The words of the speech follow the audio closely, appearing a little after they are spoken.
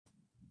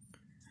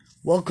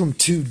Welcome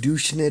to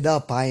Douching It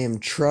Up. I am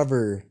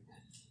Trevor,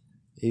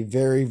 a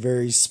very,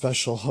 very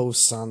special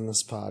host on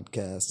this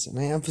podcast. And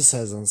I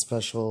emphasize on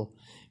special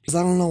because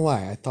I don't know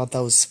why. I thought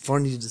that was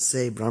funny to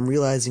say, but I'm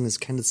realizing it's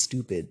kind of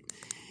stupid.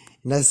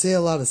 And I say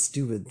a lot of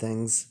stupid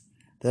things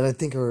that I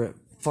think are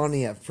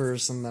funny at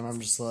first, and then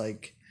I'm just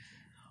like,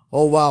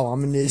 oh wow,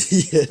 I'm an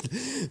idiot.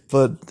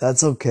 But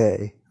that's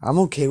okay. I'm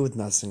okay with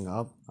messing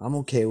up. I'm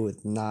okay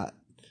with not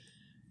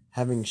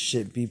having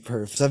shit be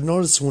perfect. I've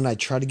noticed when I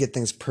try to get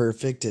things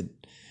perfect, it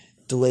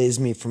delays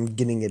me from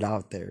getting it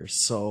out there.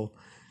 So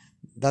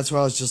that's why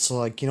I was just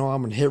like, I'm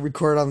gonna hit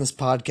record on this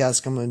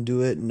podcast. I'm gonna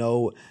do it.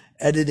 No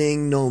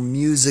editing, no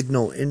music,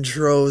 no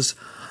intros.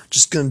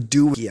 Just gonna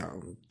do it. Yeah,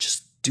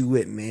 just do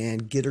it, man.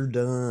 Get her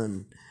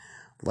done.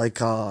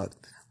 Like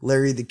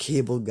Larry the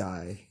Cable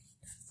Guy.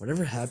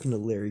 Whatever happened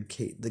to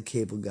the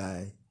Cable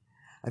Guy?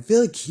 I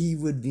feel like he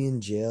would be in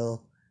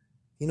jail.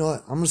 You know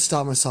what? I'm gonna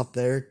stop myself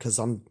there because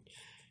I'm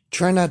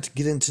trying not to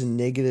get into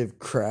negative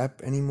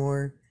crap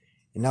anymore.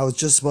 And I was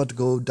just about to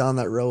go down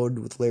that road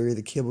with Larry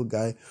the Cable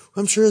Guy,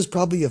 who I'm sure is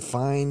probably a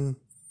fine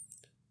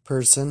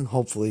person.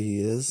 Hopefully he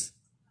is.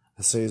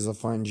 I say he's a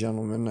fine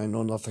gentleman. I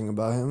know nothing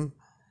about him.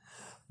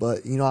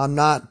 But, I'm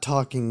not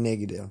talking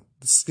negative.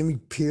 This is going to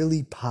be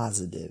purely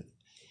positive.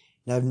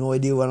 And I have no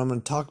idea what I'm going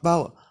to talk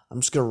about.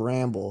 I'm just going to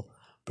ramble.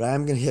 But I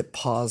am going to hit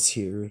pause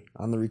here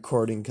on the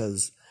recording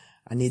because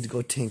I need to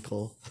go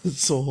tinkle.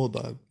 So hold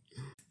on.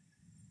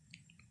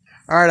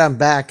 Alright, I'm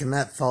back, and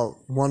that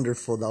felt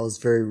wonderful. That was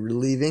very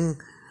relieving.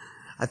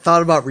 I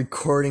thought about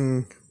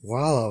recording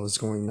while I was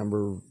going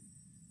number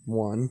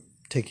one,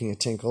 taking a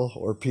tinkle,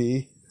 or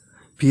pee.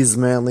 Pee's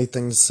the manly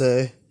thing to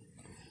say.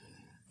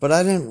 But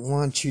I didn't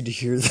want you to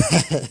hear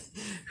that.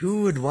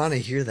 Who would want to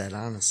hear that,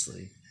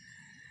 honestly?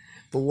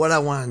 But what I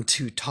wanted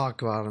to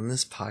talk about on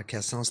this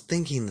podcast, and I was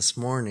thinking this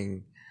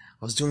morning,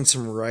 I was doing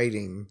some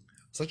writing. I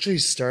was actually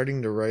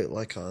starting to write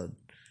like a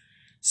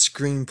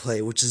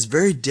screenplay, which is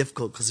very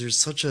difficult because there's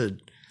such a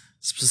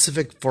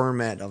specific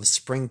format of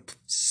screenplays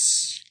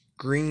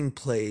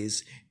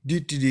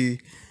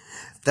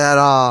that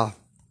I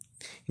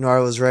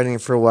was writing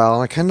for a while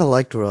and I kind of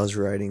liked what I was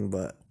writing,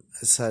 but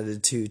I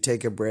decided to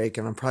take a break,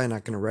 and I'm probably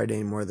not going to write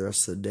anymore the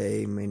rest of the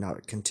day. May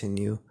not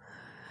continue.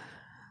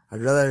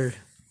 I'd rather.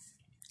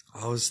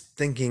 I was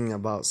thinking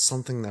about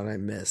something that I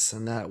miss,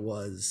 and that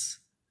was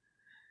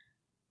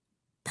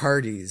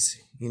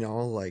parties,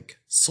 like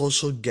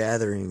social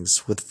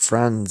gatherings with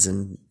friends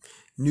and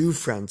new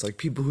friends, like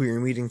people who you're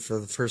meeting for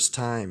the first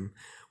time.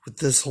 With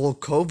this whole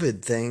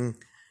COVID thing,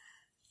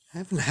 I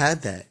haven't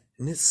had that,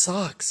 and it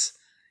sucks.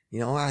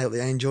 I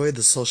enjoy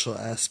the social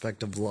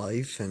aspect of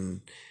life,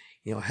 and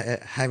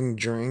having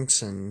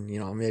drinks, and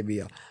maybe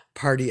a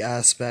party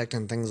aspect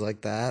and things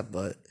like that.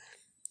 But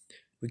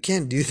we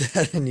can't do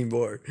that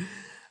anymore.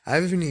 I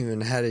haven't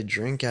even had a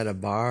drink at a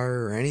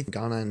bar or anything,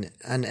 gone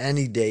on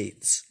any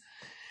dates.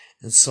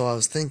 And so I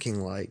was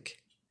thinking, like,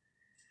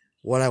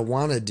 what I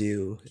want to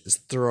do is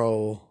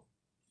throw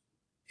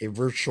a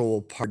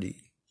virtual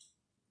party.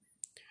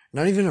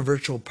 Not even a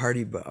virtual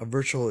party, but a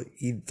virtual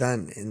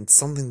event, and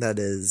something that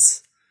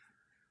is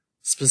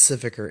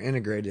specific or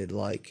integrated.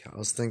 Like, I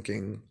was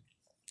thinking,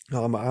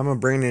 I'm a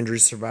brain injury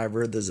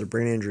survivor. There's a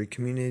brain injury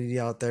community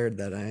out there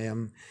that I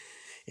am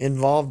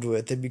involved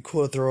with. It'd be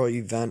cool to throw an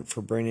event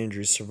for brain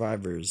injury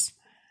survivors.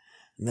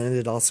 And then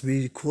it'd also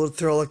be cool to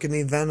throw like an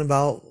event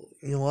about,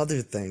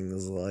 other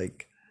things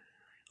like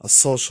a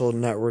social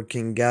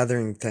networking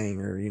gathering thing,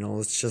 or,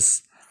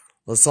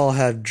 let's all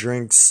have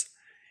drinks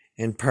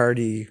and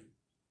party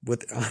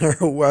with on our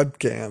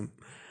webcam.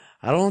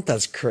 I don't know if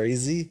that's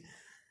crazy.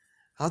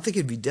 I don't think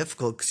it'd be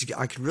difficult because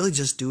I could really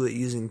just do it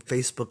using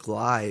Facebook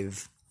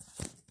Live,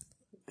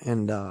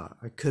 and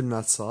I could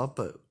mess up,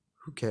 but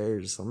who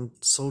cares? I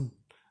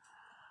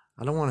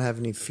don't want to have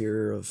any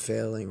fear of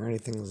failing or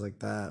anything like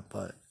that.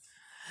 But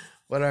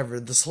whatever,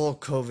 this whole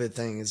COVID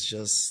thing is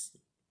just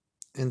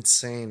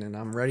insane, and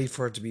I'm ready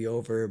for it to be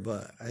over.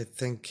 But I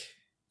think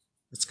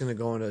it's gonna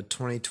go into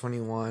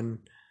 2021.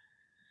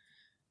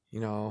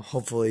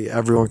 Hopefully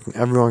everyone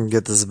can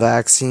get this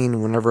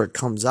vaccine whenever it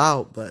comes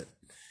out. But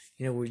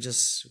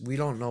we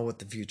don't know what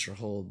the future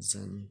holds,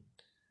 and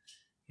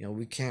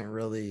we can't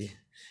really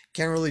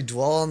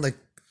dwell on the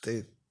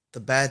the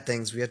bad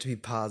things. We have to be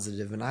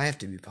positive, and I have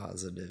to be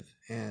positive.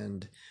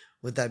 And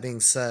with that being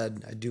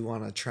said, I do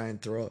want to try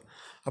and throw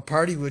a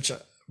party, which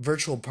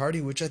virtual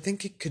party, which I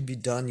think it could be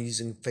done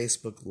using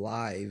Facebook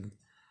Live.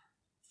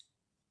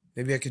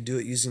 Maybe I could do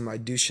it using my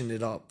douching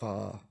it up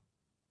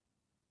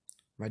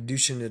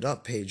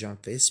page on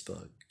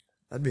Facebook.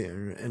 That'd be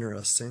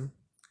interesting.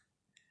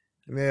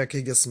 Maybe I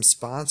could get some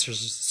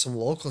sponsors, some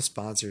local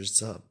sponsors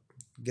to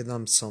give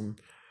them some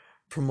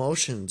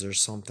promotions or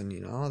something.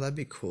 That'd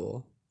be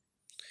cool.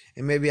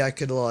 And maybe I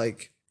could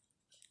like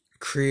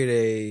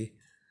create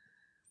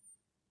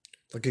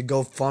a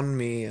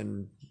GoFundMe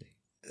and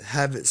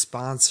have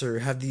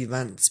the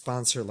event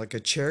sponsor like a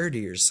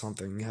charity or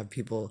something. Have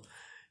people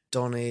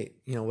donate,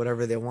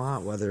 whatever they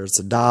want, whether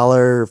it's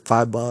 $1,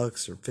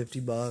 $5, or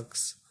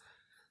 $50.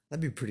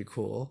 That'd be pretty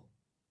cool.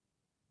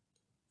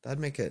 that'd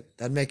make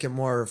it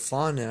more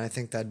fun, and I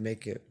think that'd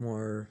make it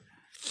more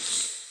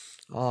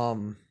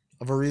of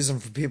a reason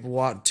for people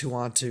want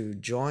to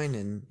join.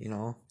 And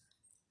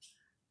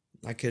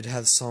I could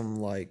have some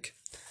like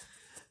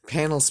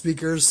panel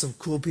speakers, some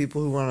cool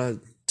people who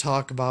want to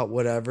talk about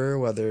whatever,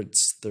 whether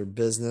it's their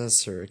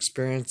business or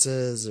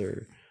experiences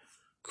or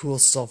cool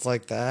stuff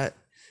like that.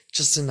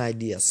 Just an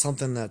idea,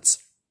 something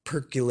that's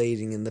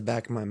percolating in the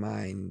back of my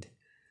mind.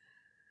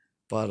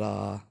 But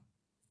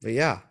but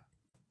yeah,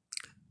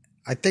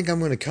 I think I'm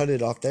gonna cut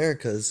it off there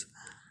because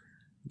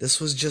this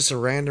was just a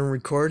random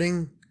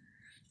recording,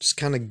 just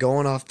kind of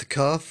going off the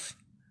cuff.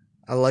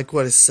 I like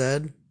what I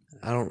said.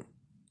 I don't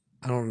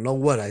I don't know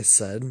what I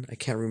said. I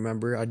can't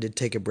remember. I did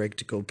take a break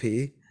to go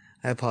pee.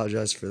 I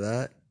apologize for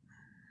that.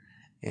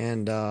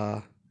 And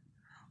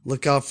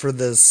look out for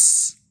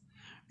this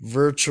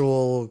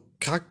virtual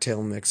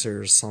cocktail mixer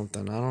or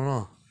something. I don't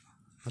know.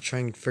 I'll try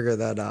and figure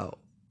that out.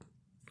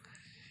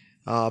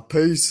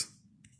 Peace.